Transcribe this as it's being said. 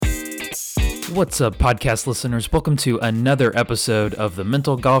What's up, podcast listeners? Welcome to another episode of the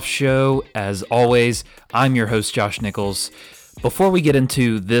Mental Golf Show. As always, I'm your host, Josh Nichols. Before we get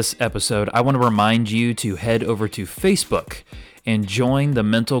into this episode, I want to remind you to head over to Facebook and join the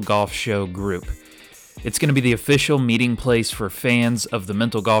Mental Golf Show group. It's going to be the official meeting place for fans of the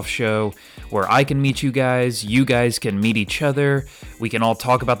Mental Golf Show, where I can meet you guys can meet each other, we can all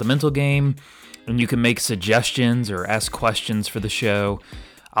talk about the mental game, and you can make suggestions or ask questions for the show.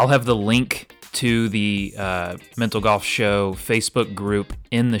 I'll have the link to the Mental Golf Show Facebook group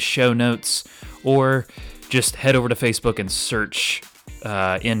in the show notes, or just head over to Facebook and search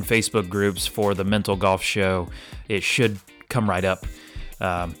in Facebook groups for the Mental Golf Show. It should come right up.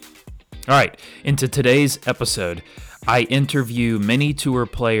 All right, into today's episode, I interview mini tour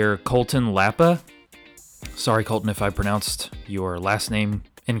player Kolton Lapa. Sorry, Kolton, if I pronounced your last name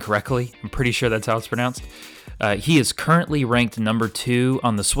incorrectly. I'm pretty sure that's how it's pronounced. He is currently ranked number 2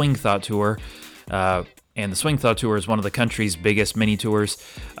 on the Swing Thought Tour, and the Swing Thought Tour is one of the country's biggest mini tours.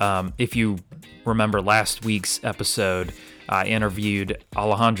 If you remember last week's episode, I interviewed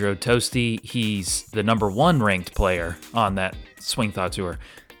Alejandro Tosti. He's the number 1 ranked player on that Swing Thought Tour.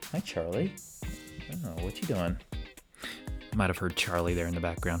 Hi, Charlie. Oh, what you doing? Might have heard Charlie there in the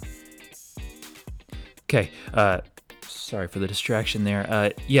background. Okay, sorry for the distraction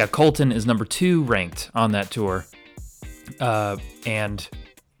there. Kolton is number 2 ranked on that tour. And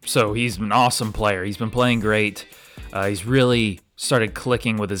so he's an awesome player. He's been playing great. He's really started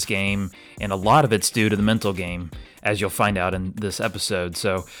clicking with his game, and a lot of it's due to the mental game, as you'll find out in this episode.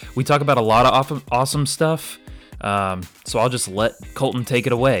 So we talk about a lot of awesome stuff. So I'll just let Kolton take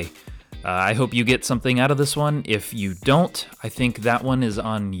it away. I hope you get something out of this one. If you don't, I think that one is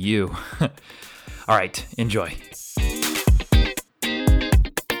on you. All right, enjoy.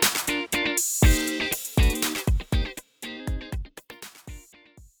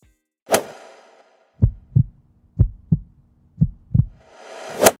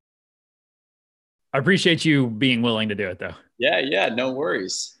 I appreciate you being willing to do it, though. Yeah, no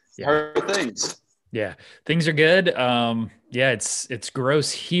worries. Yeah. How are things? Yeah, things are good. It's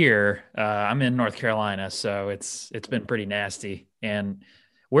gross here. I'm in North Carolina, so it's been pretty nasty. And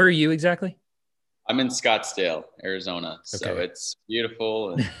where are you exactly? I'm in Scottsdale, Arizona. So Okay. it's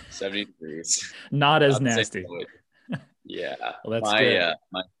beautiful and 70 degrees. Not as nasty. Yeah. Well, that's good.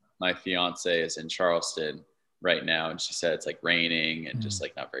 My fiance is in Charleston right now, and she said it's like raining and just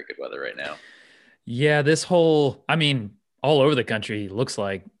like not very good weather right now. Yeah, all over the country looks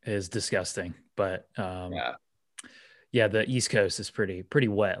like is disgusting, but the East Coast is pretty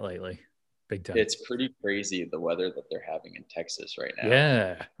wet lately. Big time. It's pretty crazy the weather that they're having in Texas right now.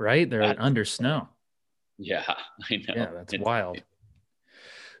 Yeah, right? They're under snow. Yeah, I know. Yeah, that's wild.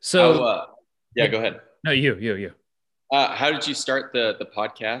 So go ahead. No, you. How did you start the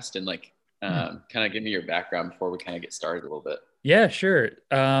podcast, and kind of give me your background before we kind of get started a little bit? Yeah, sure.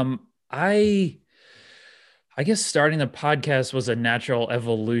 I guess starting the podcast was a natural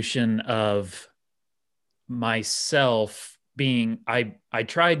evolution of myself being, I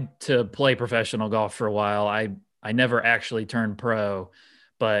tried to play professional golf for a while. I never actually turned pro,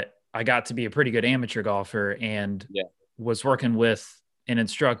 but I got to be a pretty good amateur golfer, and was working with an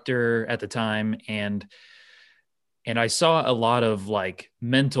instructor at the time. And I saw a lot of like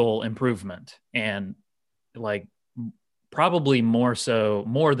mental improvement, and like probably more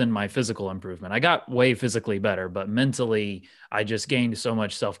than my physical improvement. I got way physically better, but mentally I just gained so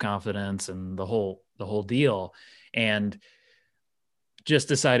much self-confidence and the whole deal, and just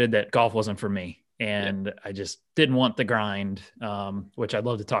decided that golf wasn't for me. And I just didn't want the grind, which I'd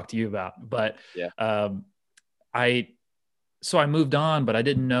love to talk to you about. But so I moved on, but I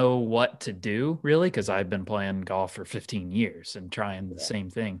didn't know what to do really, because I've been playing golf for 15 years and trying the same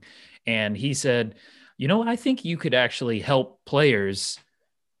thing. And he said, I think you could actually help players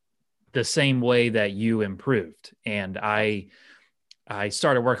the same way that you improved. And I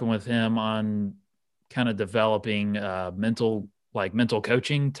started working with him on kind of developing mental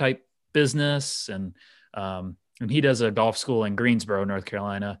coaching type business. And he does a golf school in Greensboro, North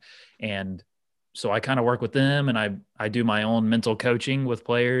Carolina. And so I kind of work with them, and I do my own mental coaching with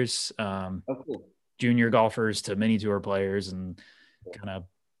players, cool. Junior golfers to mini tour players, and kind of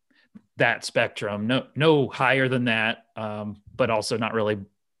that spectrum. No higher than that, but also not really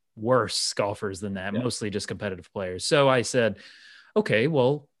worse golfers than that, mostly just competitive players. So I said, okay,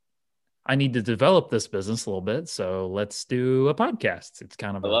 well, I need to develop this business a little bit, so let's do a podcast. It's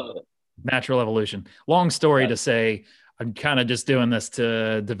kind of a natural evolution. Long story to say, I'm kind of just doing this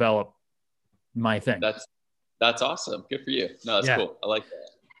to develop my thing. That's awesome. Good for you. No, that's cool. I like that.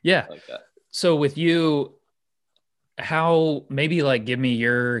 Yeah. I like that. So with you, how maybe like give me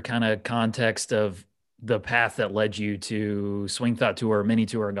your kind of context of the path that led you to swing thought tour, mini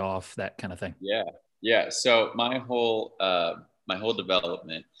tour golf, that kind of thing. Yeah, yeah. So my whole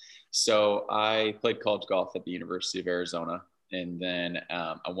development. So I played college golf at the University of Arizona, and then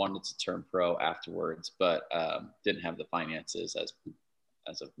I wanted to turn pro afterwards, but didn't have the finances as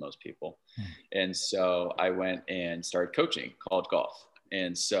of most people. Hmm. And so I went and started coaching college golf.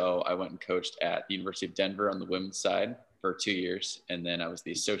 And so I went and coached at the University of Denver on the women's side for 2 years. And then I was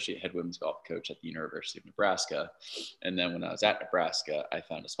the associate head women's golf coach at the University of Nebraska. And then when I was at Nebraska, I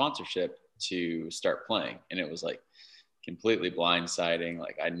found a sponsorship to start playing. And it was like completely blindsiding.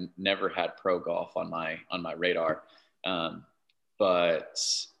 Like never had pro golf on my radar. But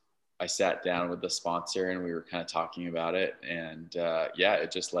I sat down with the sponsor and we were kind of talking about it. And yeah,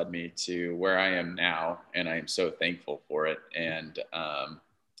 it just led me to where I am now. And I am so thankful for it. And,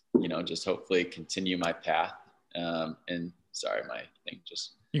 just hopefully continue my path. And sorry, my thing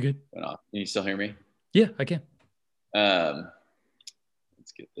just You good? went off. Can you still hear me? Yeah, I can.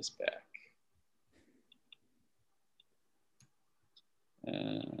 Let's get this back.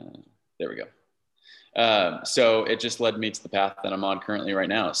 There we go. So it just led me to the path that I'm on currently right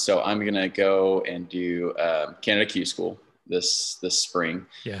now. So I'm going to go and do Canada Q School this spring.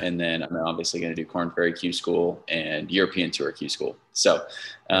 Yeah. And then I'm obviously going to do Corn Ferry Q School and European Tour Q School. So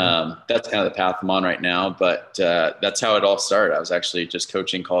that's kind of the path I'm on right now. But that's how it all started. I was actually just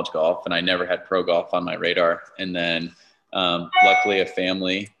coaching college golf, and I never had pro golf on my radar. And then luckily a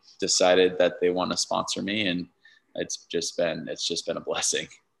family decided that they want to sponsor me, and it's just been a blessing.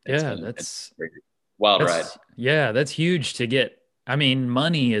 Yeah, It's a wild ride. Yeah, that's huge to get. I mean,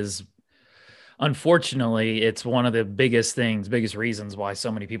 money is unfortunately, it's one of the biggest reasons why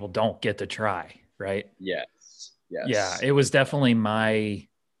so many people don't get to try, right? Yes. Yeah, it was definitely my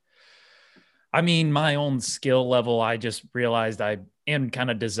own skill level. I just realized and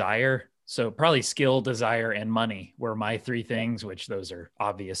kind of desire. So probably skill, desire, and money were my three things, which those are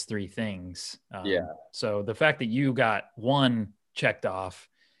obvious three things. So the fact that you got one checked off,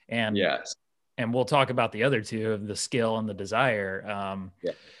 and yes, and we'll talk about the other two of the skill and the desire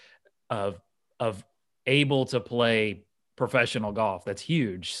of able to play professional golf. That's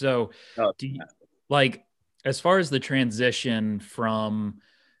huge. So do you, like, as far as the transition from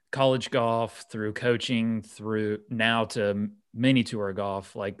college golf through coaching through now to mini tour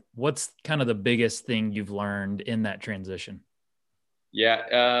golf, like what's kind of the biggest thing you've learned in that transition?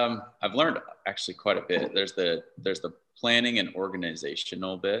 Yeah, I've learned actually quite a bit. There's the planning and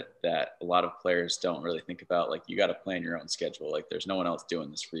organizational bit that a lot of players don't really think about. Like, you got to plan your own schedule. Like, there's no one else doing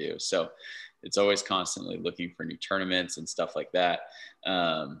this for you. So it's always constantly looking for new tournaments and stuff like that.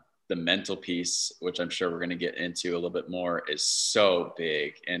 The mental piece, which I'm sure we're going to get into a little bit more, is so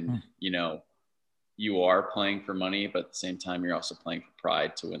big. And, you are playing for money, but at the same time, you're also playing for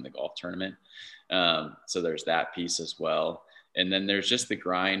pride to win the golf tournament. So there's that piece as well. And then there's just the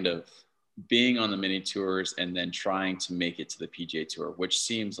grind of being on the mini tours and then trying to make it to the PGA Tour, which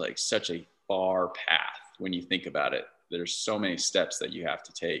seems like such a far path when you think about it. There's so many steps that you have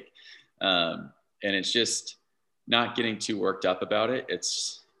to take. And it's just not getting too worked up about it.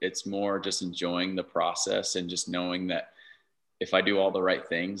 It's more just enjoying the process and just knowing that if I do all the right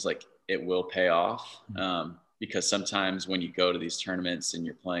things, like, it will pay off. Because sometimes when you go to these tournaments and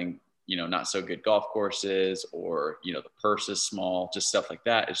you're playing, not so good golf courses, or, the purse is small, just stuff like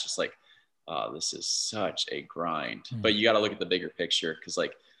that, it's just like, this is such a grind. But you got to look at the bigger picture, because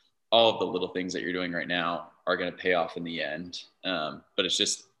like all of the little things that you're doing right now are going to pay off in the end. But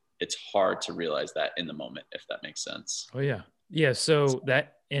it's hard to realize that in the moment, if that makes sense. Oh yeah. Yeah. So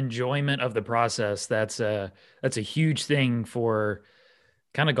that enjoyment of the process, that's a huge thing for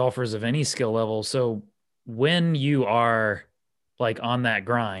kind of golfers of any skill level. So when you are like on that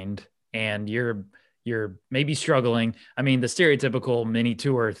grind and you're maybe struggling, I mean, the stereotypical mini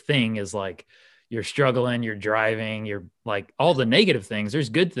tour thing is like you're struggling, you're driving, you're like all the negative things. There's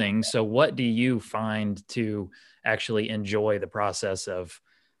good things. So what do you find to actually enjoy the process of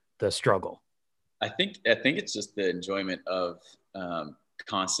the struggle? I think it's just the enjoyment of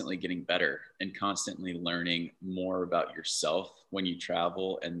constantly getting better and constantly learning more about yourself when you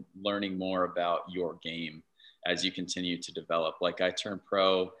travel, and learning more about your game as you continue to develop. Like, I turned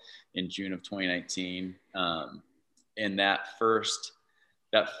pro in June of 2019. In that first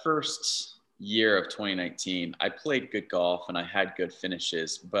year of 2019, I played good golf and I had good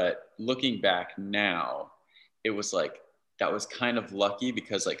finishes. But looking back now, it was like, that was kind of lucky,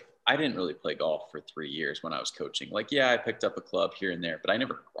 because like, I didn't really play golf for 3 years when I was coaching. Like, yeah, I picked up a club here and there, but I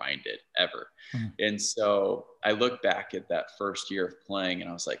never grinded ever. And so I look back at that first year of playing and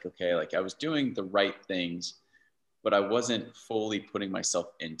I was like, okay, like, I was doing the right things, but I wasn't fully putting myself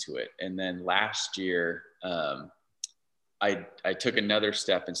into it. And then last year, I took another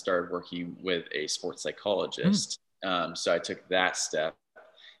step and started working with a sports psychologist. So I took that step,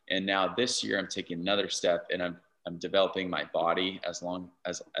 and now this year I'm taking another step, and I'm developing my body as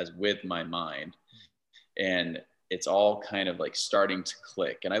with my mind, and it's all kind of like starting to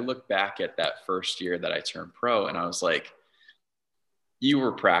click. And I look back at that first year that I turned pro, and I was like, you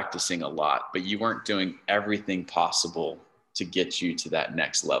were practicing a lot, but you weren't doing everything possible to get you to that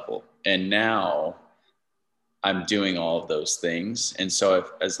next level. And now I'm doing all of those things. And so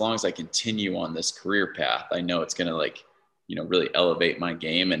as long as I continue on this career path, I know it's going to like, really elevate my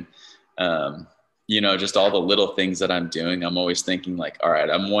game. And, just all the little things that I'm doing, I'm always thinking like, all right,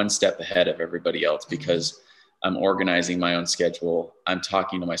 I'm one step ahead of everybody else because I'm organizing my own schedule. I'm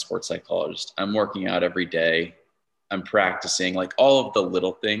talking to my sports psychologist. I'm working out every day. I'm practicing, like all of the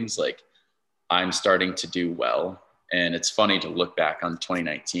little things, like I'm starting to do well. And it's funny to look back on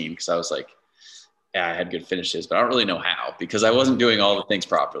 2019 because I was like, yeah, I had good finishes, but I don't really know how because I wasn't doing all the things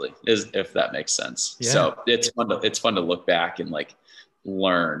properly, if that makes sense. Yeah. So it's fun to look back and like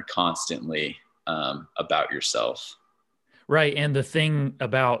learn constantly about yourself. Right. And the thing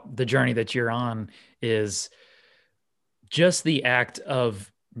about the journey that you're on is just the act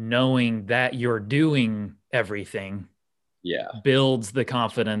of knowing that you're doing everything builds the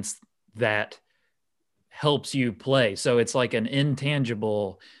confidence that helps you play. So it's like an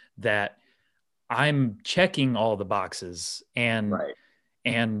intangible that I'm checking all the boxes and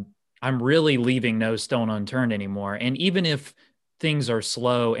I'm really leaving no stone unturned anymore. And even if things are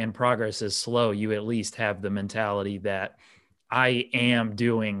slow and progress is slow, you at least have the mentality that I am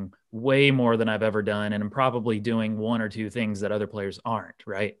doing way more than I've ever done. And I'm probably doing one or two things that other players aren't.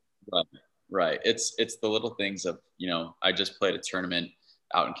 Right. Right. It's the little things of, I just played a tournament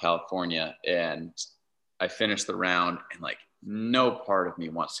out in California and I finished the round and like no part of me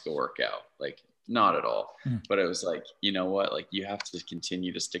wants to go work out. Like not at all. But it was like, you know what, like you have to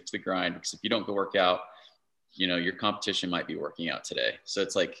continue to stick to the grind because if you don't go work out, your competition might be working out today. So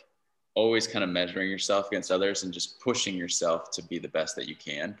it's like always kind of measuring yourself against others and just pushing yourself to be the best that you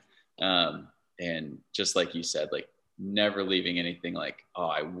can. And just like you said, like never leaving anything like, oh,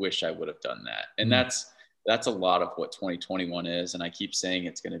 I wish I would have done that. And that's a lot of what 2021 is. And I keep saying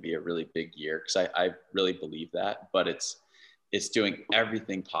it's going to be a really big year because I really believe that, but it's doing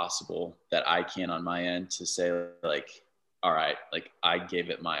everything possible that I can on my end to say like, all right, like I gave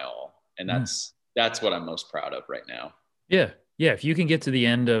it my all. And that's what I'm most proud of right now. Yeah. Yeah. If you can get to the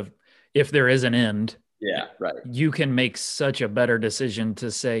end of, if there is an end, you can make such a better decision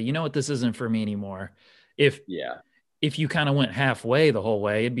to say, you know what, this isn't for me anymore. If you kind of went halfway the whole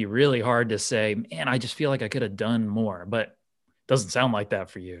way, it'd be really hard to say, man, I just feel like I could have done more, but it doesn't sound like that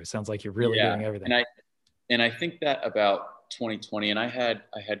for you. It sounds like you're really doing everything. And I think that about 2020, and I had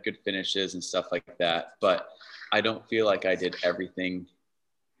good finishes and stuff like that, but I don't feel like I did everything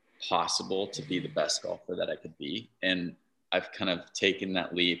possible to be the best golfer that I could be. And I've kind of taken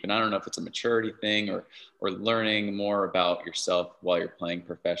that leap, and I don't know if it's a maturity thing or learning more about yourself while you're playing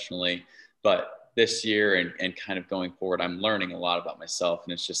professionally, but this year and kind of going forward, I'm learning a lot about myself,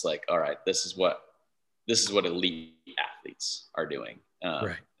 and it's just like, all right, this is what elite athletes are doing.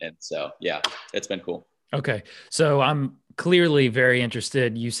 And so, yeah, it's been cool. Okay. So I'm clearly very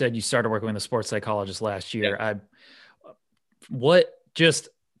interested. You said you started working with a sports psychologist last year. Just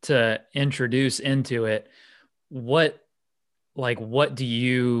to introduce into it, what do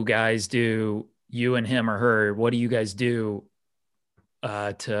you guys do, you and him or her, what do you guys do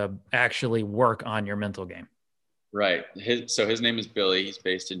to actually work on your mental game? Right. His name is Billy. He's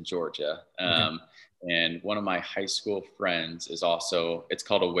based in Georgia. And one of my high school friends is also, it's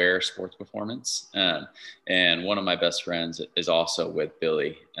called Aware Sports Performance. And one of my best friends is also with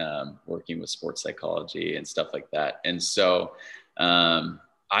Billy, working with sports psychology and stuff like that. And so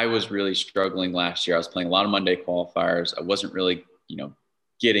I was really struggling last year. I was playing a lot of Monday qualifiers. I wasn't really,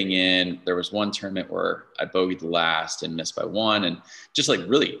 getting in. There was one tournament where I bogeyed the last and missed by one, and just like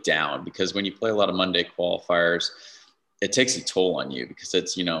really down, because when you play a lot of Monday qualifiers, it takes a toll on you because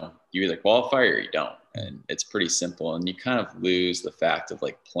it's, you either qualify or you don't. And it's pretty simple. And you kind of lose the fact of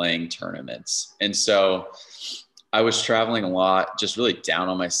like playing tournaments. And so I was traveling a lot, just really down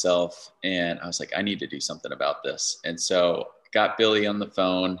on myself. And I was like, I need to do something about this. And so got Billy on the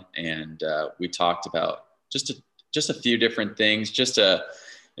phone, and we talked about just a few different things, just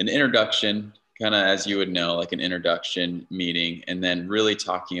an introduction, kind of, as you would know, like an introduction meeting, and then really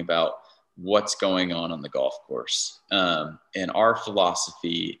talking about what's going on the golf course. And our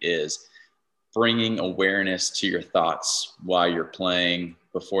philosophy is bringing awareness to your thoughts while you're playing,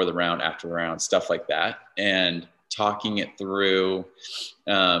 before the round, after the round, stuff like that. And talking it through.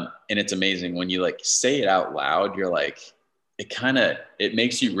 And it's amazing when you like say it out loud, you're like, it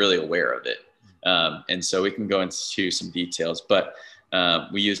makes you really aware of it. And so we can go into some details, but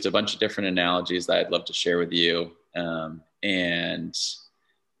we used a bunch of different analogies that I'd love to share with you. And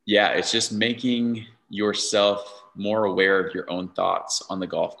yeah, it's just making yourself more aware of your own thoughts on the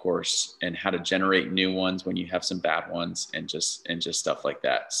golf course and how to generate new ones when you have some bad ones, and just stuff like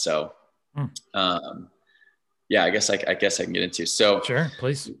that. So, yeah, I guess I can get into. So Sure,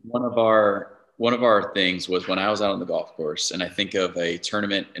 please. One of our things was when I was out on the golf course, and I think of a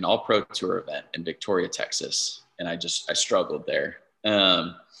tournament, an all pro tour event in Victoria, Texas. And I struggled there.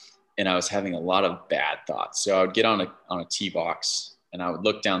 And I was having a lot of bad thoughts. So I would get on a tee box and I would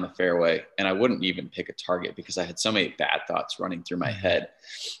look down the fairway and I wouldn't even pick a target because I had so many bad thoughts running through my head.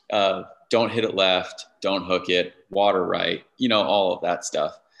 Don't hit it left, don't hook it, water right, all of that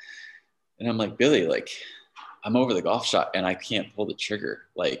stuff. And I'm like, Billy, like, I'm over the golf shot and I can't pull the trigger.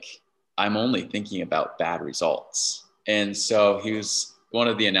 Like, I'm only thinking about bad results. And so one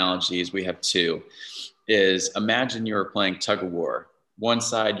of the analogies, we have two, is imagine you were playing tug of war. One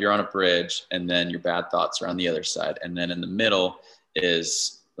side, you're on a bridge, and then your bad thoughts are on the other side. And then in the middle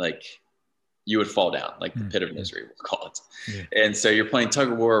is like, you would fall down, like the pit of misery, we'll call it. Yeah. And so you're playing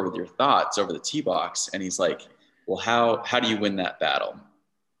tug of war with your thoughts over the tee box. And he's like, well, how do you win that battle?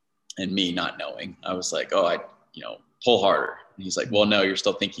 And me not knowing, I was like, oh, pull harder. And he's like, well, no, you're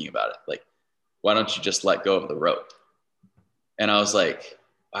still thinking about it. Like, why don't you just let go of the rope? And I was like,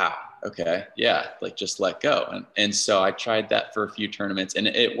 wow, okay, yeah, like just let go. And so I tried that for a few tournaments, and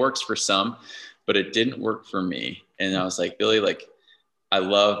it works for some, but it didn't work for me. And I was like, Billy, like, I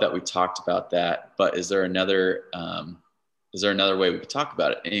love that we talked about that, but is there another way we could talk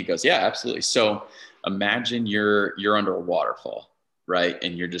about it? And he goes, yeah, absolutely. So imagine you're under a waterfall, right?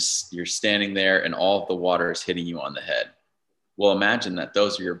 And you're standing there and all of the water is hitting you on the head. Well, imagine that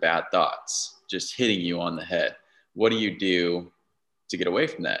those are your bad thoughts just hitting you on the head. What do you do to get away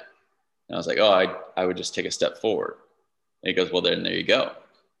from that? And I was like, oh, I would just take a step forward. And he goes, well, then there you go.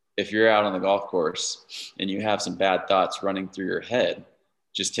 If you're out on the golf course and you have some bad thoughts running through your head,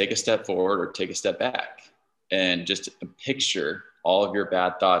 just take a step forward or take a step back and just picture all of your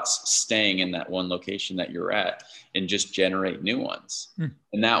bad thoughts staying in that one location that you're at and just generate new ones.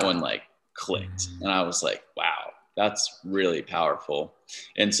 And that one like clicked. And I was like, wow, that's really powerful.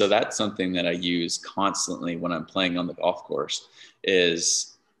 And so that's something that I use constantly when I'm playing on the golf course.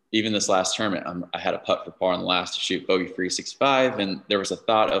 Is even this last tournament, I had a putt for par on the last to shoot bogey free 65. And there was a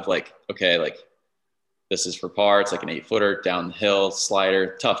thought of like, okay, like this is for par. It's like an 8-footer down the hill,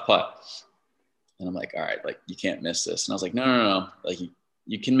 slider, tough putt. And I'm like, all right, like you can't miss this. And I was like, no. Like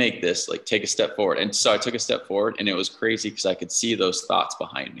you can make this, like take a step forward. And so I took a step forward, and it was crazy because I could see those thoughts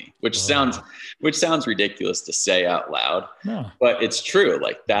behind me, which sounds ridiculous to say out loud, but it's true.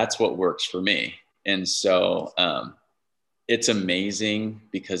 Like that's what works for me. And so, it's amazing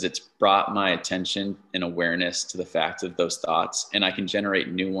because it's brought my attention and awareness to the fact of those thoughts, and I can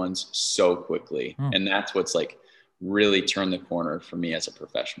generate new ones so quickly. And that's what's like really turned the corner for me as a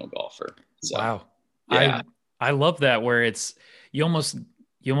professional golfer. So, wow. Yeah. I love that, where it's, you almost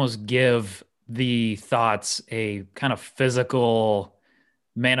give the thoughts a kind of physical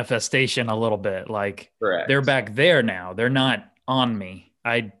manifestation a little bit. Like, Correct. They're back there now. They're not on me.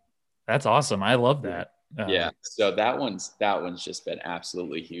 That's awesome. I love that. Yeah. So that one's just been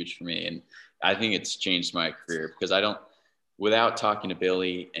absolutely huge for me. And I think it's changed my career because without talking to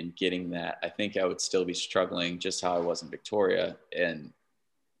Billy and getting that, I think I would still be struggling just how I was in Victoria. And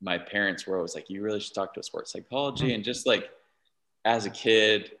my parents were always like, you really should talk to a sports psychology. And just like, as a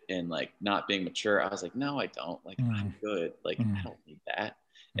kid and like not being mature, I was like, no, I don't. Like, I'm good. Like, I don't need that.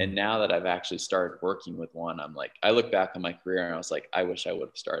 And now that I've actually started working with one, I'm like, I look back on my career and I was like, I wish I would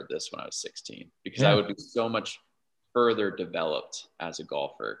have started this when I was 16 because I would be so much further developed as a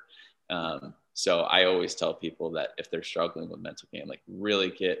golfer. So I always tell people that if they're struggling with mental game, like really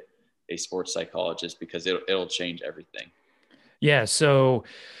get a sports psychologist because it'll change everything. Yeah. So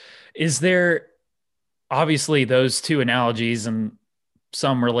is there, obviously those two analogies, and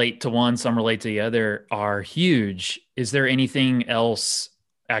some relate to one, some relate to the other, are huge. Is there anything else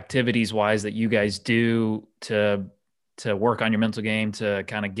activities wise that you guys do to work on your mental game, to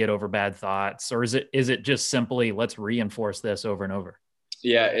kind of get over bad thoughts? Or is it just simply, let's reinforce this over and over?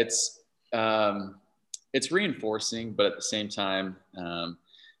 Yeah, it's reinforcing, but at the same time,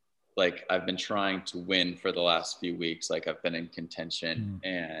 like I've been trying to win for the last few weeks. Like I've been in contention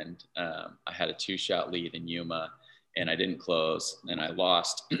and I had a 2-shot lead in Yuma and I didn't close and I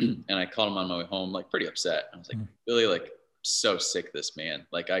lost and I called him on my way home, like pretty upset. I was like, Billy, like so sick of this, man.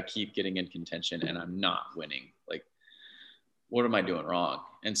 Like I keep getting in contention and I'm not winning. Like what am I doing wrong?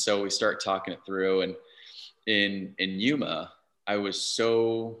 And so we start talking it through. And in Yuma, I was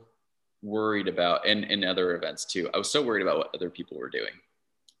so worried about, and in other events too, I was so worried about what other people were doing.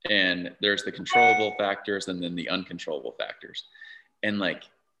 And there's the controllable factors and then the uncontrollable factors. And like,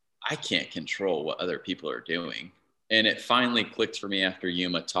 I can't control what other people are doing. And it finally clicked for me after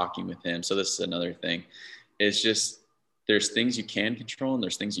Yuma, talking with him. So this is another thing. It's just, there's things you can control and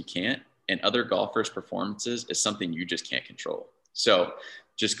there's things you can't. And other golfers' performances is something you just can't control. So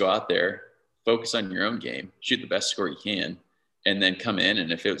just go out there, focus on your own game, shoot the best score you can, and then come in.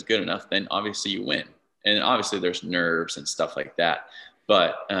 And if it was good enough, then obviously you win. And obviously there's nerves and stuff like that.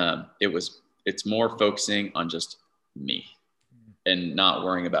 But it's more focusing on just me and not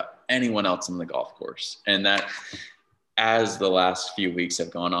worrying about anyone else on the golf course. And that, as the last few weeks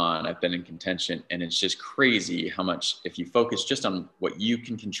have gone on, I've been in contention, and it's just crazy how much, if you focus just on what you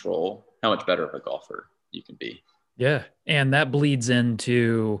can control, how much better of a golfer you can be. Yeah. And that bleeds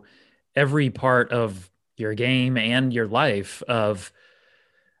into every part of your game and your life. Of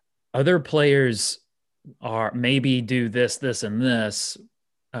other players are maybe do this, this, and this.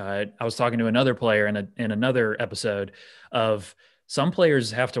 I was talking to another player in another episode of some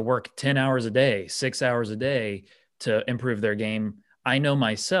players have to work 10 hours a day, 6 hours a day to improve their game. I know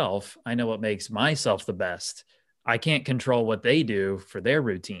myself. I know what makes myself the best. I can't control what they do for their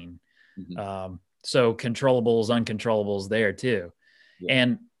routine. Mm-hmm. So controllables, uncontrollables there too. Yeah.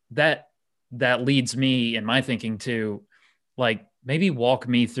 And that leads me in my thinking to, like, maybe walk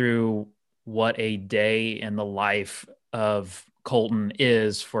me through what a day in the life of Kolton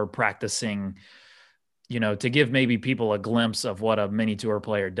is for practicing, to give maybe people a glimpse of what a mini tour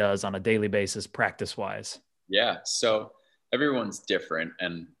player does on a daily basis, practice wise. Yeah. So everyone's different,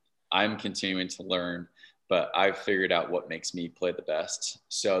 and I'm continuing to learn, but I've figured out what makes me play the best.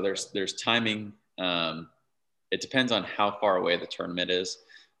 So there's timing. It depends on how far away the tournament is.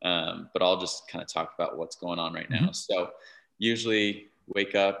 But I'll just kind of talk about what's going on right now. So usually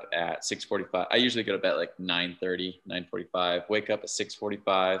wake up at 6:45. I usually go to bed like 9:30, 9:45, wake up at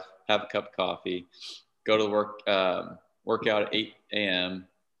 6:45, have a cup of coffee, go to work, workout at 8 a.m.,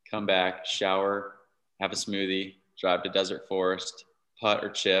 come back, shower, have a smoothie, drive to Desert Forest, putt or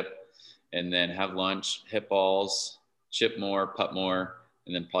chip, and then have lunch, hit balls, chip more, putt more,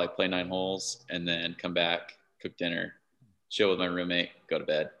 and then probably play 9 holes, and then come back, cook dinner, chill with my roommate, go to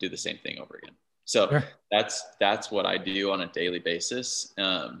bed, do the same thing over again. So Sure. that's what I do on a daily basis.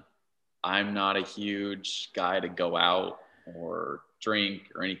 I'm not a huge guy to go out or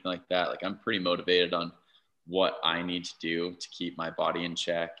drink or anything like that. Like, I'm pretty motivated on what I need to do to keep my body in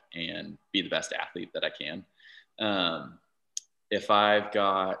check and be the best athlete that I can. If I've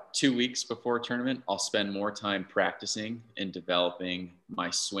got 2 weeks before a tournament, I'll spend more time practicing and developing my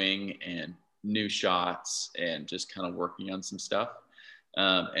swing and new shots and just kind of working on some stuff.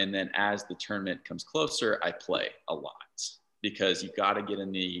 And then as the tournament comes closer, I play a lot, because you got to get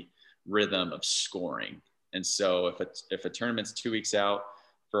in the rhythm of scoring. And so if a tournament's 2 weeks out,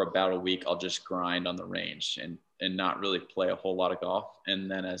 for about a week, I'll just grind on the range and not really play a whole lot of golf.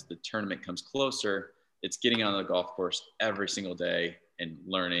 And then as the tournament comes closer, it's getting on the golf course every single day and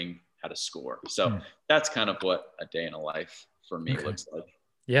learning how to score. So that's kind of what a day in a life for me looks like.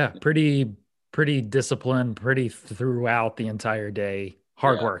 Yeah. Pretty disciplined, pretty throughout the entire day.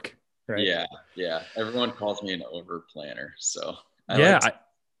 Hard work. Right. Yeah. Yeah. Everyone calls me an over planner. So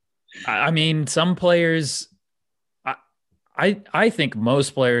I mean, some players, I think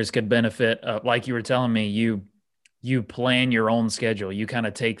most players could benefit. Like you were telling me, you plan your own schedule. You kind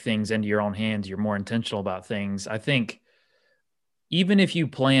of take things into your own hands. You're more intentional about things. I think even if you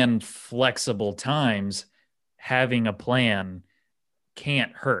plan flexible times, having a plan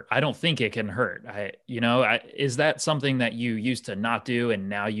can't hurt. I don't think it can hurt. Is that something that you used to not do and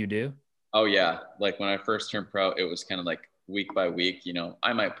now you do? Oh yeah. Like when I first turned pro, it was kind of like week by week,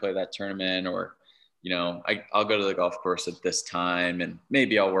 I might play that tournament, or, I'll go to the golf course at this time and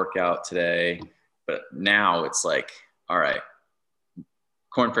maybe I'll work out today. But now it's like, all right,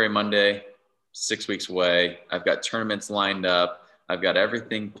 Corn Ferry Monday, 6 weeks away. I've got tournaments lined up. I've got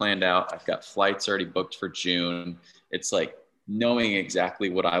everything planned out. I've got flights already booked for June. It's like knowing exactly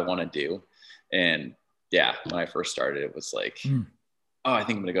what I want to do. And yeah, when I first started, it was like, oh, I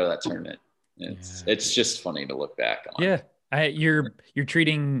think I'm going to go to that tournament. It's just funny to look back on. Yeah. You're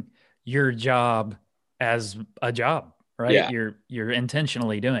treating your job as a job, right? Yeah. You're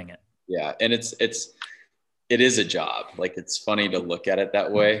intentionally doing it. Yeah. And it is a job. Like, it's funny to look at it that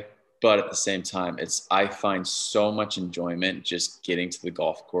way, but at the same time, I find so much enjoyment just getting to the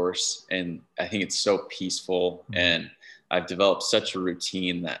golf course. And I think it's so peaceful, and I've developed such a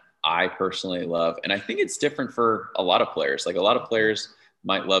routine that I personally love, and I think it's different for a lot of players. Like a lot of players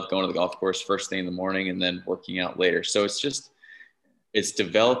might love going to the golf course first thing in the morning and then working out later. So it's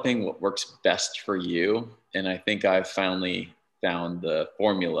developing what works best for you. And I think I've finally found the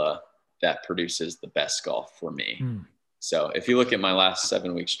formula that produces the best golf for me. So if you look at my last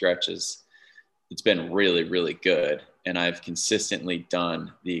 7-week stretches, it's been really, really good. And I've consistently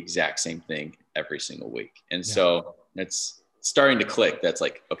done the exact same thing every single week. And so it's starting to click. That's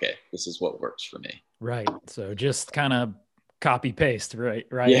like, okay, this is what works for me. Right. So just kind of copy paste, right?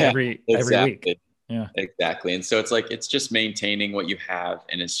 Yeah, Every exactly. week. Yeah, exactly. And so it's like, it's just maintaining what you have,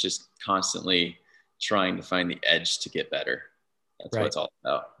 and it's just constantly trying to find the edge to get better. That's what it's all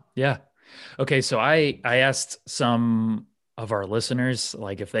about. Yeah. Okay. So I asked some of our listeners,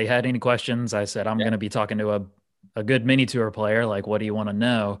 like if they had any questions. I said, I'm going to be talking to a good mini tour player. Like, what do you want to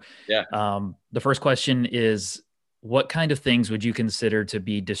know? Yeah. The first question is, what kind of things would you consider to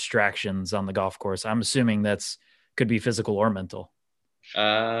be distractions on the golf course? I'm assuming could be physical or mental.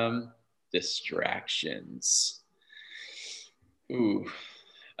 Distractions. Ooh.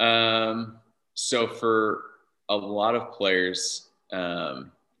 So for a lot of players,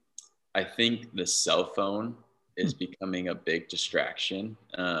 I think the cell phone is becoming a big distraction.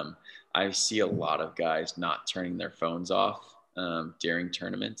 I see a lot of guys not turning their phones off during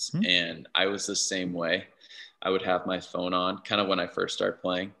tournaments, and I was the same way. I would have my phone on kind of when I first started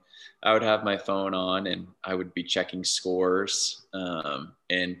playing. I would have my phone on and I would be checking scores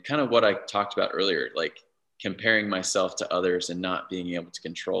and kind of what I talked about earlier, like comparing myself to others and not being able to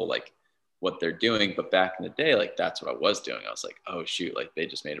control like what they're doing. But back in the day, like that's what I was doing. I was like, oh shoot, like they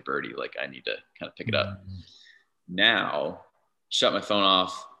just made a birdie. Like I need to kind of pick it up. Now, shut my phone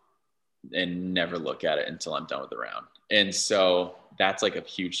off and never look at it until I'm done with the round. And so that's like a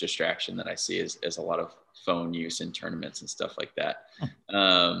huge distraction that I see is a lot of phone use in tournaments and stuff like that.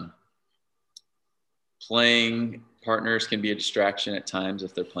 Playing partners can be a distraction at times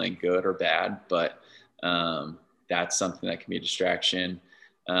if they're playing good or bad, but that's something that can be a distraction.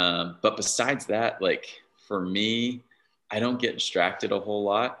 But besides that, like for me, I don't get distracted a whole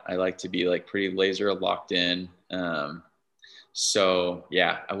lot. I like to be like pretty laser locked in. So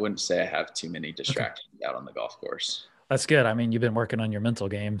yeah, I wouldn't say I have too many distractions out on the golf course. That's good. I mean, you've been working on your mental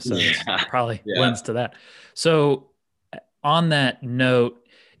game, so it probably Yeah. lends to that. So on that note,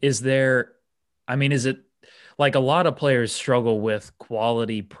 is it like a lot of players struggle with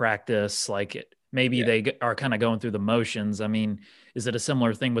quality practice? Like maybe they are kind of going through the motions. I mean, is it a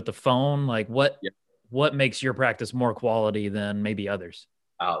similar thing with the phone? Like what makes your practice more quality than maybe others?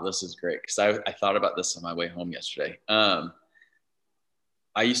 Oh, this is great. Cause I thought about this on my way home yesterday.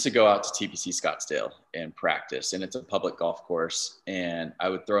 I used to go out to TPC Scottsdale and practice, and it's a public golf course. And I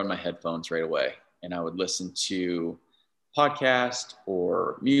would throw in my headphones right away and I would listen to podcast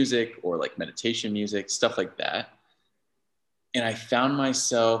or music or like meditation music, stuff like that. And I found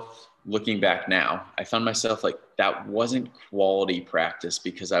myself looking back now, I found myself like that wasn't quality practice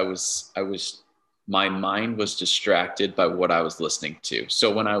because my mind was distracted by what I was listening to. So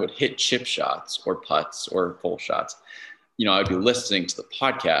when I would hit chip shots or putts or full shots, I'd be listening to the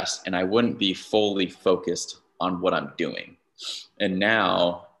podcast and I wouldn't be fully focused on what I'm doing. And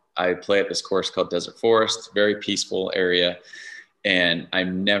now I play at this course called Desert Forest, very peaceful area. And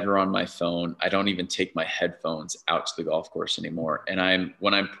I'm never on my phone. I don't even take my headphones out to the golf course anymore. And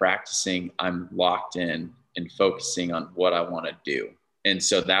when I'm practicing, I'm locked in and focusing on what I want to do. And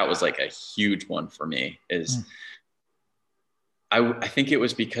so that was like a huge one for me I think it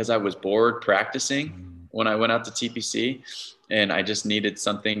was because I was bored practicing when I went out to TPC, and I just needed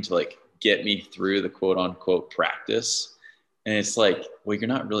something to like get me through the quote unquote practice. And it's like, well, you're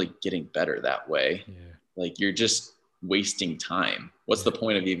not really getting better that way. Yeah. Like you're just wasting time. What's the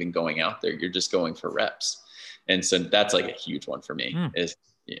point of even going out there? You're just going for reps. And so that's like a huge one for me is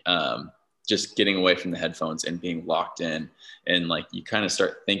just getting away from the headphones and being locked in. And like, you kind of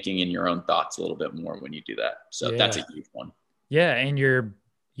start thinking in your own thoughts a little bit more when you do that. So that's a huge one. Yeah. And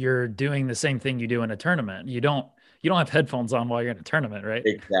you're doing the same thing you do in a tournament. You don't have headphones on while you're in a tournament, right?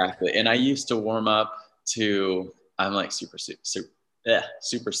 Exactly. And I used to warm up to, I'm like superstitious.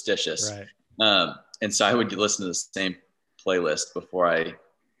 Right. And so I would listen to the same playlist before I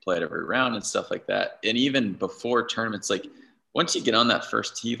played every round and stuff like that. And even before tournaments, like once you get on that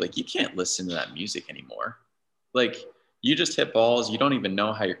first tee, like you can't listen to that music anymore. Like you just hit balls. You don't even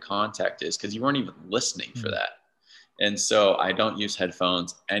know how your contact is because you weren't even listening for that. And so I don't use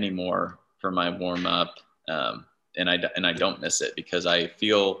headphones anymore for my warm up. And I don't miss it because I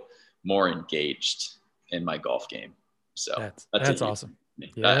feel more engaged in my golf game. So that's awesome.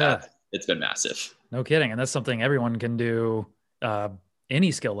 Yeah. It's been massive. No kidding. And that's something everyone can do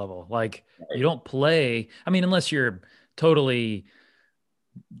any skill level. Like you Right. don't play, I mean, unless you're totally,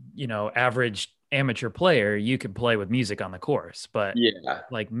 average amateur player, you can play with music on the course, but Yeah.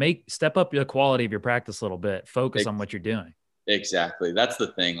 like step up the quality of your practice a little bit, focus on what you're doing. Exactly. That's the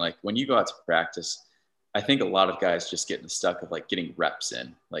thing. Like when you go out to practice, I think a lot of guys just get stuck of like getting reps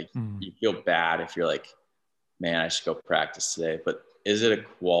in. Like Mm, you feel bad if you're like, man, I should go practice today. But is it a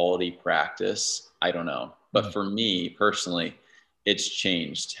quality practice? I don't know. But mm, for me personally, it's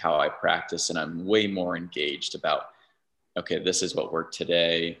changed how I practice and I'm way more engaged about, okay, this is what worked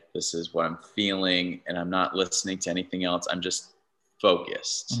today. This is what I'm feeling. And I'm not listening to anything else. I'm just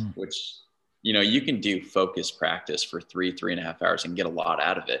focused, mm. which, you can do focus practice for 3.5 hours and get a lot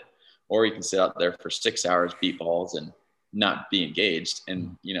out of it. Or you can sit out there for 6 hours, beat balls and not be engaged.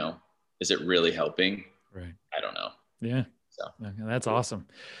 And, Mm. is it really helping? Right. I don't know. Yeah. So, Okay, that's awesome.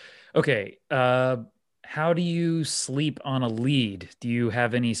 Okay. How do you sleep on a lead? Do you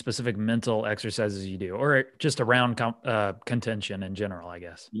have any specific mental exercises you do, or just around contention in general, I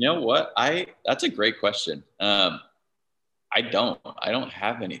guess? you know what? That's a great question. I don't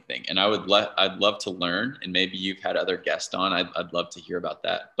have anything, and I'd love to learn. And maybe you've had other guests on. I'd love to hear about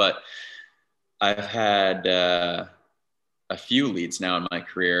that. But I've had a few leads now in my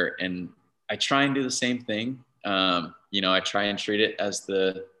career, and I try and do the same thing. I try and treat it as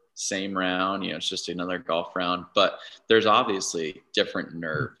the same round. It's just another golf round, but there's obviously different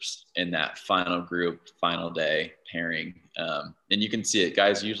nerves in that final group, final day pairing, and you can see it.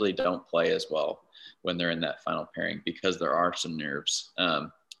 Guys usually don't play as well when they're in that final pairing because there are some nerves.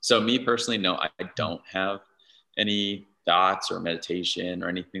 So me personally, no, I don't have any thoughts or meditation or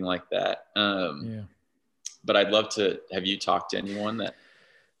anything like that. Yeah. But I'd love to have you talk to anyone that.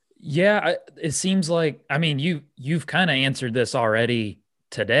 Yeah, it seems like, I mean, you've kind of answered this already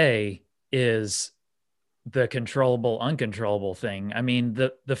today, is the controllable uncontrollable thing. I mean,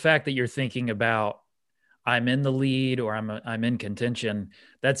 the fact that you're thinking about I'm in the lead or I'm in contention,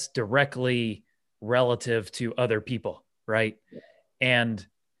 that's directly relative to other people, right? And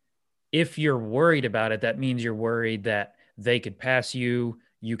if you're worried about it, that means you're worried that they could pass you,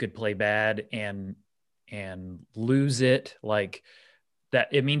 you could play bad and lose it. Like that,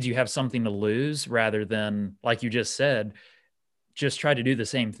 it means you have something to lose rather than, like you just said, just try to do the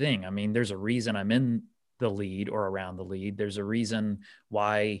same thing. I mean, there's a reason I'm in the lead or around the lead. There's a reason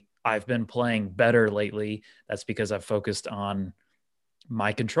why I've been playing better lately. That's because I've focused on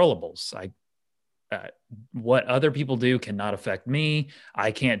my controllables. Uh, what other people do cannot affect me.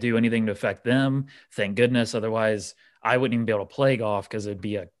 I can't do anything to affect them. Thank goodness. Otherwise, I wouldn't even be able to play golf because it'd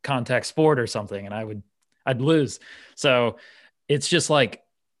be a contact sport or something, and I'd lose. So it's just like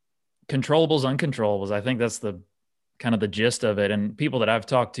controllables, uncontrollables. I think that's the kind of the gist of it. And people that I've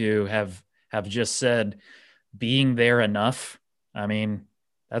talked to have just said being there enough. I mean,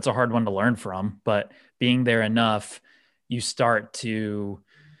 that's a hard one to learn from, but being there enough, you start to,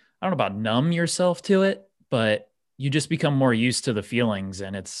 I don't know about numb yourself to it, but you just become more used to the feelings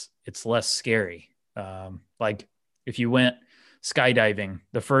and it's less scary. Like if you went skydiving,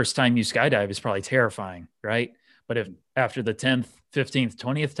 the first time you skydive is probably terrifying, right? But if after the 10th, 15th,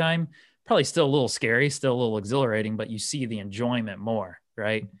 20th time, probably still a little scary, still a little exhilarating, but you see the enjoyment more,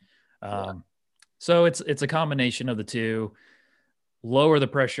 right? Yeah. So it's a combination of the two. Lower the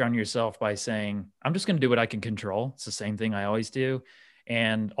pressure on yourself by saying, I'm just going to do what I can control. It's the same thing I always do.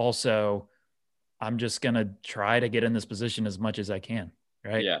 And also, I'm just going to try to get in this position as much as I can,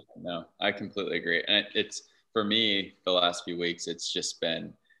 right? Yeah, no, I completely agree. And it's for me, the last few weeks, it's just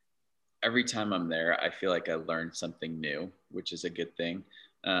been every time I'm there, I feel like I learned something new, which is a good thing.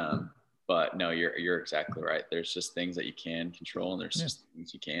 But no, you're exactly right. There's just things that you can control, and there's Yeah. just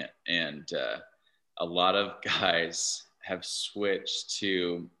things you can't. And a lot of guys have switched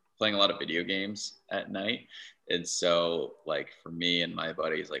to playing a lot of video games at night. And so, like for me and my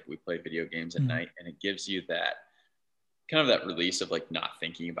buddies, like we play video games at Mhm. night, and it gives you that kind of that release of like not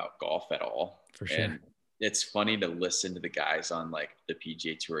thinking about golf at all. For sure. And it's funny to listen to the guys on like the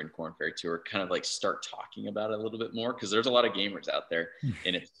PGA Tour and Corn Ferry Tour kind of like start talking about it a little bit more because there's a lot of gamers out there,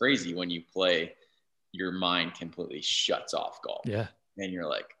 and it's crazy when you play, your mind completely shuts off golf, Yeah. and you're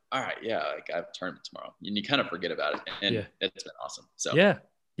like, all right, yeah, like I have a tournament tomorrow, and you kind of forget about it, and Yeah. it's been awesome. So Yeah.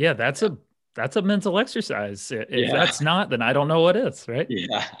 Yeah. yeah, That's a mental exercise. If yeah, that's not, then I don't know what is, right?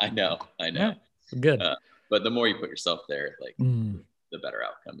 yeah, I know. Yeah. Good. Uh, but the more you put yourself there, like Mm. the better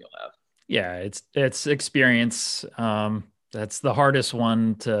outcome you'll have. Yeah. It's experience. That's the hardest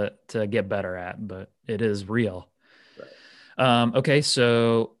one to get better at, but it is real. Right. Okay,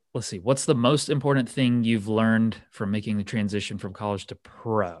 so let's see. What's the most important thing you've learned from making the transition from college to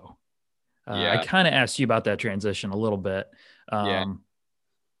pro? I Yeah. kind of asked you about that transition a little bit. Yeah. Um,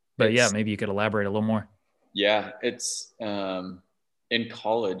 but yeah, maybe you could elaborate a little more. Yeah, it's in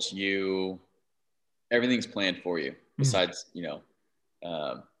college, everything's planned for you besides,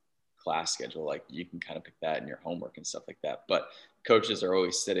 um, class schedule. Like you can kind of pick that in your homework and stuff like that. But coaches are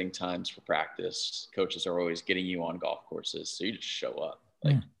always setting times for practice. Coaches are always getting you on golf courses. So you just show up.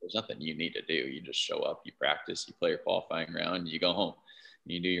 Like there's nothing you need to do. You just show up, you practice, you play your qualifying round, you go home,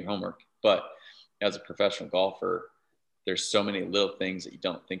 and you do your homework. But as a professional golfer, there's so many little things that you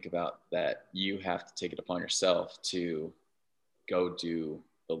don't think about that you have to take it upon yourself to go do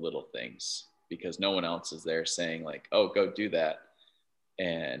the little things, because no one else is there saying like, oh, go do that.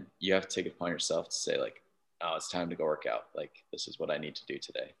 And you have to take it upon yourself to say like, oh, it's time to go work out. Like, this is what I need to do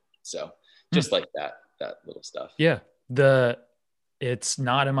today. So just like that little stuff. Yeah. It's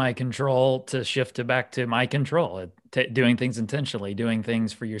not in my control to shift it back to my control. Doing things intentionally, doing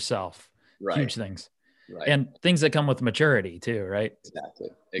things for yourself, Right. Huge things. Right. And things that come with maturity too, right? Exactly.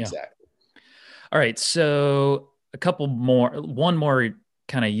 Yeah. All right. So one more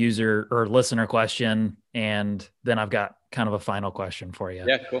kind of user or listener question, and then I've got kind of a final question for you.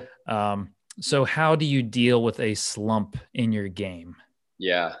 Yeah, cool. So how do you deal with a slump in your game?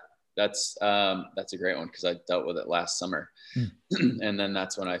 Yeah, that's a great one, because I dealt with it last summer. And then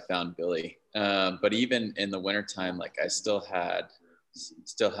that's when I found Billy. But even in the wintertime, like I still had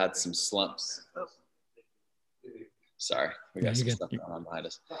some slumps. Sorry, we got some stuff going on behind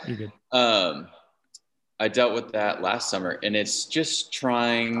us. You're good. I dealt with that last summer, and it's just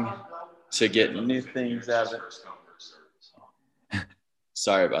trying to get new things out of it.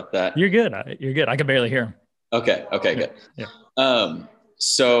 Sorry about that. You're good. I can barely hear him. Okay, good. Yeah.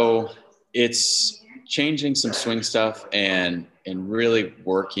 So it's changing some swing stuff and really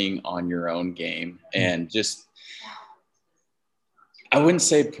working on your own game, and just, I wouldn't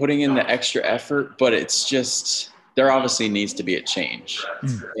say putting in the extra effort, but it's just, there obviously needs to be a change.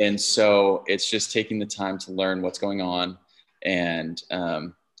 And so it's just taking the time to learn what's going on, and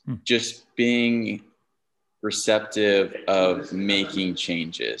just being receptive of making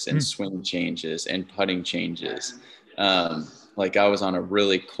changes and swing changes and putting changes. Like I was on a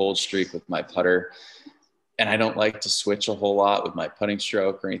really cold streak with my putter, and I don't like to switch a whole lot with my putting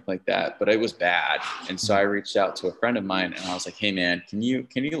stroke or anything like that, but it was bad. And so I reached out to a friend of mine, and I was like, hey man, can you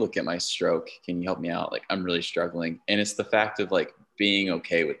look at my stroke? Can you help me out? Like, I'm really struggling. And it's the fact of like being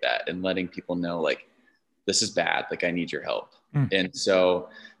okay with that and letting people know like, this is bad. Like, I need your help. And so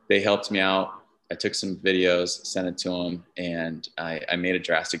they helped me out. I took some videos, sent it to them, and I made a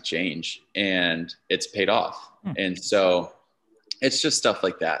drastic change, and it's paid off. And so it's just stuff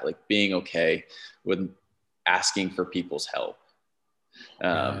like that, like being okay with asking for people's help.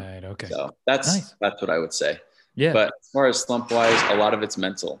 Right. Okay. So that's what I would say. Yeah. But as far as slump wise, a lot of it's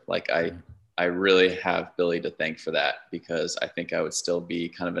mental. Like I really have Billy to thank for that, because I think I would still be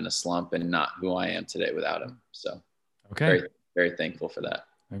kind of in a slump and not who I am today without him. So very, very thankful for that.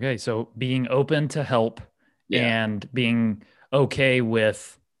 Okay. So being open to help and being okay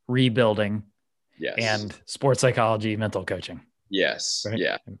with rebuilding and sports psychology, mental coaching. Yes. Right?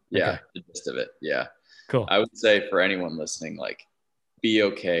 Yeah. Okay. The gist of it. Yeah. Cool. I would say for anyone listening, like, be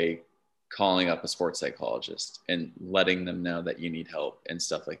okay calling up a sports psychologist and letting them know that you need help and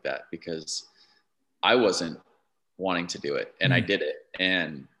stuff like that, because I wasn't wanting to do it, and I did it,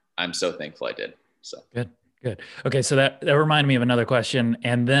 and I'm so thankful I did. So good. Okay. So that reminded me of another question,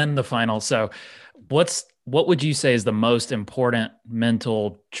 and then the final. So what would you say is the most important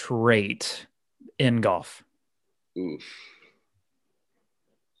mental trait in golf? Oof.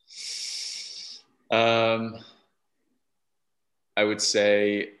 I would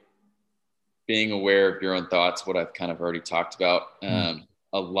say being aware of your own thoughts, what I've kind of already talked about.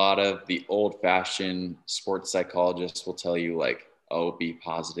 A lot of the old-fashioned sports psychologists will tell you like, oh, be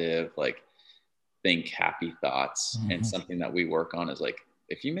positive, like think happy thoughts. And something that we work on is like,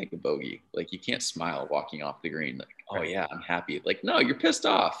 if you make a bogey, like you can't smile walking off the green, like, oh yeah, I'm happy. Like, no, you're pissed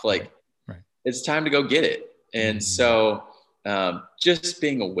off. Like it's time to go get it. And so just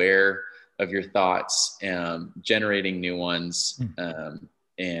being aware of your thoughts, generating new ones,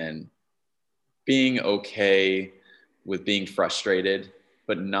 and being okay with being frustrated,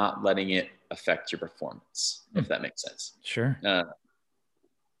 but not letting it affect your performance, if that makes sense. Sure.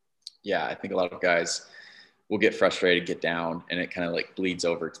 Yeah, I think a lot of guys will get frustrated, get down, and it kind of like bleeds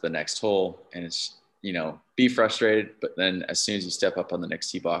over to the next hole. And it's, be frustrated, but then as soon as you step up on the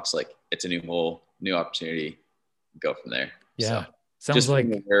next tee box, like it's a new hole, new opportunity, go from there. Yeah. So sounds just like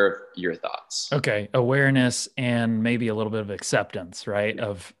being aware of your thoughts. Okay. Awareness and maybe a little bit of acceptance, right?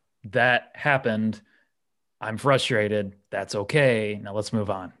 Of that happened. I'm frustrated. That's okay. Now let's move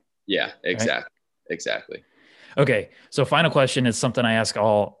on. Yeah, exactly. Right? Exactly. Okay. So final question is something I ask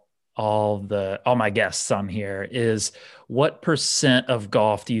all all my guests on here is what percent of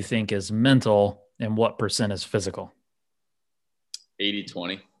golf do you think is mental and what percent is physical?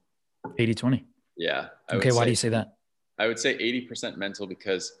 80-20. 80-20. Yeah, Okay, why do you say that? I would say 80% mental,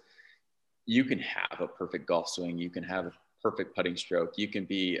 because you can have a perfect golf swing, you can have a perfect putting stroke, you can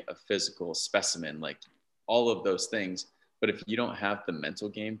be a physical specimen, like all of those things. But if you don't have the mental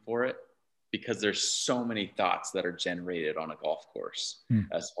game for it, because there's so many thoughts that are generated on a golf course,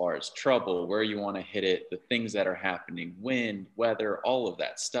 as far as trouble, where you want to hit it, the things that are happening, wind, weather, all of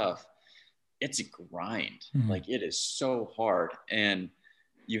that stuff, it's a grind. Like, it is so hard. And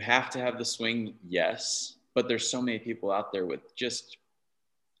you have to have the swing, yes, but there's so many people out there with just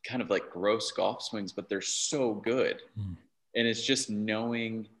kind of like gross golf swings, but they're so good. And it's just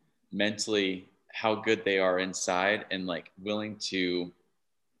knowing mentally how good they are inside and like willing to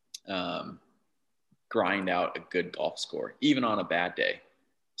grind out a good golf score, even on a bad day.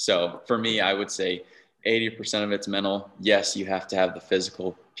 So for me, I would say 80% of it's mental. Yes, you have to have the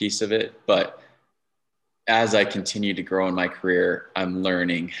physical piece of it, but as I continue to grow in my career, I'm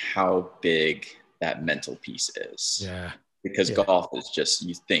learning how big that mental piece is. Yeah. Because golf is just,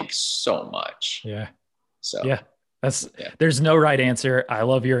 you think so much. Yeah. So yeah, there's no right answer. I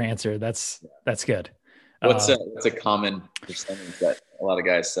love your answer. That's good. What's a common percentage that a lot of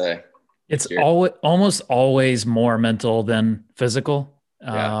guys say? It's almost always more mental than physical.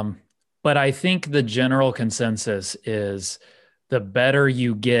 Yeah. But I think the general consensus is the better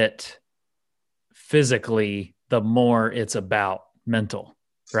you get physically, the more it's about mental,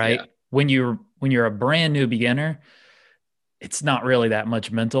 right? Yeah. When you're a brand new beginner, it's not really that much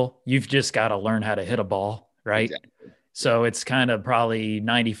mental. You've just got to learn how to hit a ball, right? Exactly. So it's kind of probably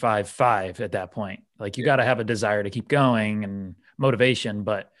 95-5 at that point. Like you got to have a desire to keep going and motivation,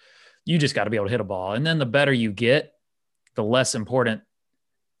 but you just got to be able to hit a ball. And then the better you get, the less important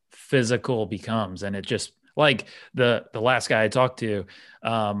physical becomes. And it just, like the last guy I talked to,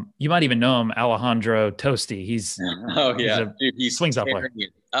 you might even know him, Alejandro Tosti. He swings that player.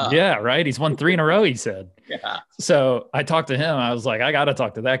 Yeah, right. He's won 3 in a row, he said. Yeah. So I talked to him. I was like, I got to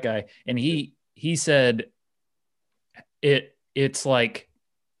talk to that guy. And he said it's like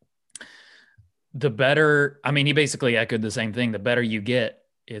the better, I mean, he basically echoed the same thing. The better you get,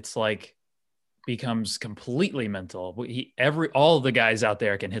 it's like becomes completely mental. All the guys out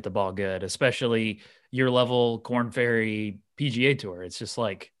there can hit the ball good, especially your level Korn Ferry PGA Tour. It's just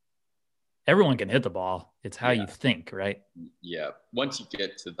like everyone can hit the ball. It's how you think, right? Yeah. Once you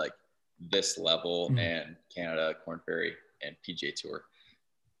get to like this level and Canada, Korn Ferry, and PGA Tour,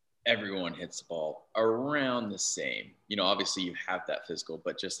 everyone hits the ball around the same. You know, obviously you have that physical,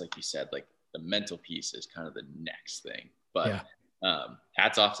 but just like you said, like the mental piece is kind of the next thing. But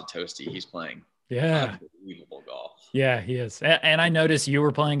hats off to Toasty. He's playing unbelievable golf. Yeah, he is. And I noticed you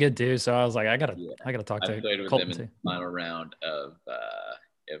were playing good too. So I was like, I gotta talk to I played with Kolton him in the final round of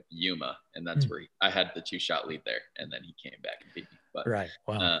Yuma, and that's where I had the 2-shot lead there, and then he came back and beat me. But right,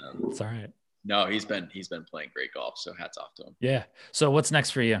 wow, it's all right. No, he's been playing great golf, so hats off to him. Yeah. So what's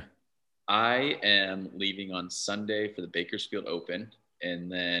next for you? I am leaving on Sunday for the Bakersfield Open,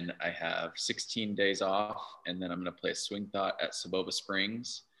 and then I have 16 days off, and then I'm going to play a swing thought at Sabova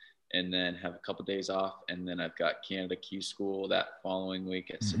Springs, and then have a couple days off, and then I've got Canada Q School that following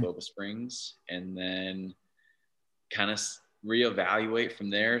week at Sabova Springs, and then kind of reevaluate from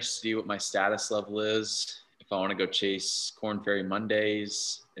there, see what my status level is. If I want to go chase Korn Ferry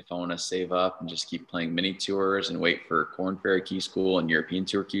Mondays, if I want to save up and just keep playing mini tours and wait for Korn Ferry Q School and European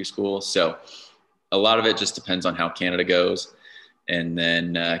Tour Q School. So a lot of it just depends on how Canada goes, and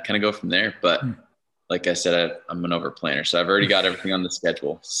then kind of go from there. But like I said, I'm an over planner, so I've already got everything on the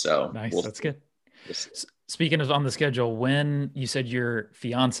schedule. So nice. That's good. Speaking of on the schedule, when you said your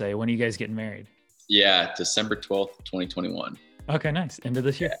fiance, when are you guys getting married? Yeah, December 12th, 2021. Okay, nice. End of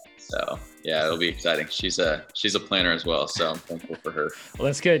this year. Yeah, so yeah, it'll be exciting. She's a planner as well, so I'm thankful for her. Well,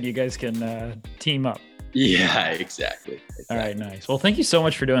 that's good. You guys can team up. Yeah, exactly. All right, nice. Well, thank you so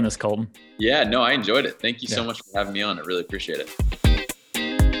much for doing this, Kolton. Yeah, no, I enjoyed it. Thank you so much for having me on. I really appreciate it.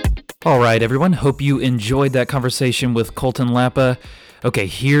 All right, everyone. Hope you enjoyed that conversation with Kolton Lapa. Okay,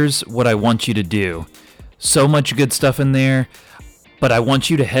 here's what I want you to do. So much good stuff in there, but I want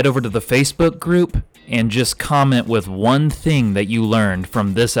you to head over to the Facebook group and just comment with one thing that you learned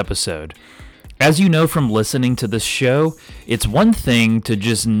from this episode. As you know from listening to this show, it's one thing to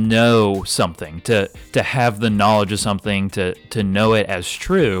just know something, to have the knowledge of something, to know it as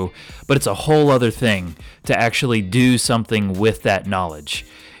true, but it's a whole other thing to actually do something with that knowledge.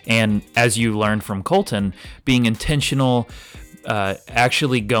 And as you learned from Kolton, being intentional,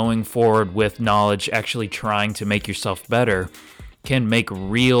 actually going forward with knowledge, actually trying to make yourself better, can make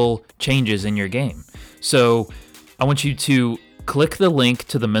real changes in your game. So I want you to click the link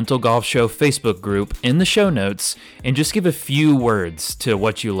to the Mental Golf Show Facebook group in the show notes and just give a few words to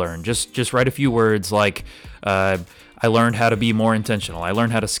what you learned. Just write a few words like, I learned how to be more intentional. I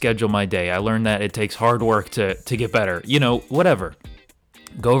learned how to schedule my day. I learned that it takes hard work to get better. Whatever.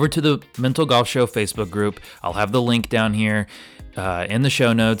 Go over to the Mental Golf Show Facebook group. I'll have the link down here in the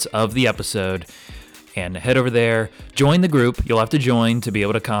show notes of the episode. And head over there. Join the group. You'll have to join to be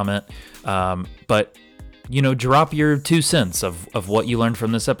able to comment. But drop your 2 cents of what you learned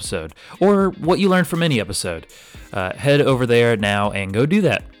from this episode or what you learned from any episode. Head over there now and go do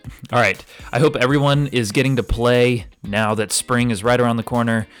that. All right. I hope everyone is getting to play now that spring is right around the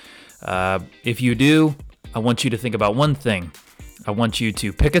corner. If you do, I want you to think about one thing. I want you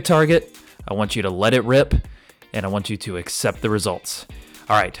to pick a target. I want you to let it rip. And I want you to accept the results.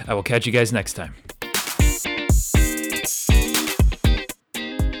 All right. I will catch you guys next time.